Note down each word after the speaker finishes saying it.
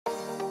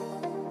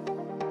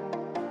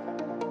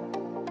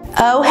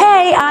Oh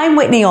hey, I'm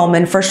Whitney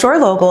Ullman for Shore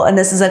Local, and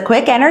this is a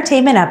quick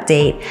entertainment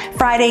update.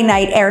 Friday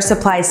night, Air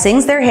Supply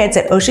sings their hits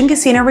at Ocean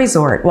Casino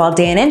Resort, while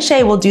Dan and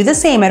Shay will do the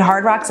same at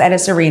Hard Rock's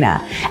Etess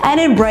Arena. And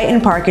in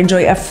Brighton Park,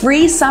 enjoy a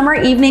free summer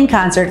evening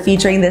concert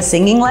featuring the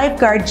singing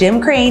lifeguard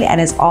Jim Crane and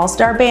his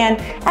all-star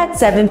band at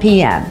 7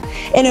 p.m.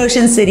 In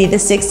Ocean City, the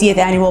 60th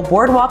annual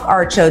Boardwalk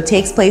Art Show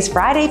takes place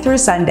Friday through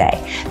Sunday.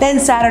 Then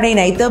Saturday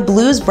night, the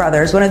Blooze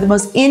Brothers, one of the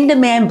most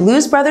in-demand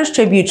Blues Brothers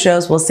tribute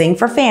shows, will sing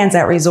for fans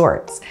at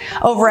resorts.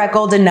 Over at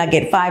Golden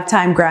Nugget,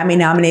 5-time Grammy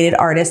nominated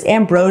artist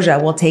Ambrosia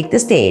will take the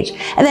stage,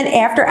 and then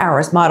after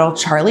hours, Model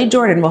Charly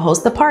Jordan will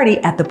host the party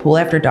at the pool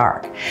after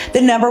dark. The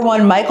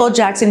 #1 Michael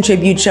Jackson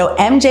tribute show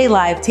MJ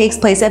Live takes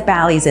place at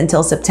Bally's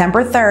until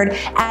September 3rd,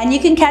 and you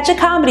can catch a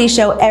comedy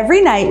show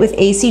every night with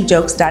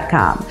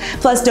acjokes.com.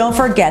 Plus, don't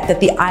forget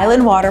that the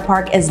Island Water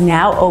Park is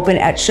now open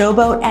at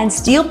Showboat, and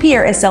Steel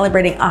Pier is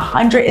celebrating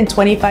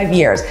 125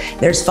 years.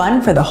 There's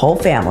fun for the whole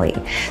family.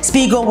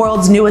 Spiegel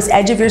World's newest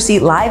edge of your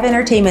seat live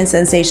entertainment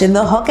sensation,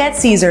 The Hook at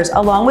Caesars,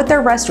 along with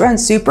their restaurant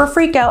Super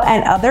Freako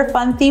and other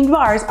fun themed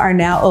bars, are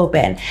now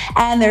open.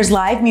 And there's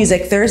live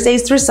music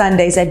Thursdays through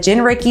Sundays at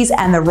Gin Ricky's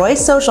and the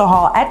Royce Social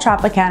Hall at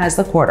Tropicana's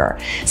The Quarter.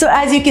 So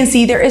as you can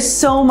see, there is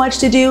so much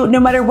to do. No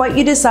matter what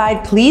you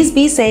decide, please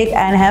be safe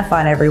and have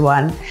fun,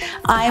 everyone.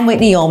 I'm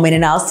Whitney Ullman,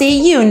 and I'll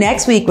see you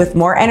next week with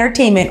more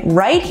entertainment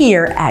right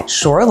here at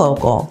Shore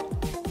Local.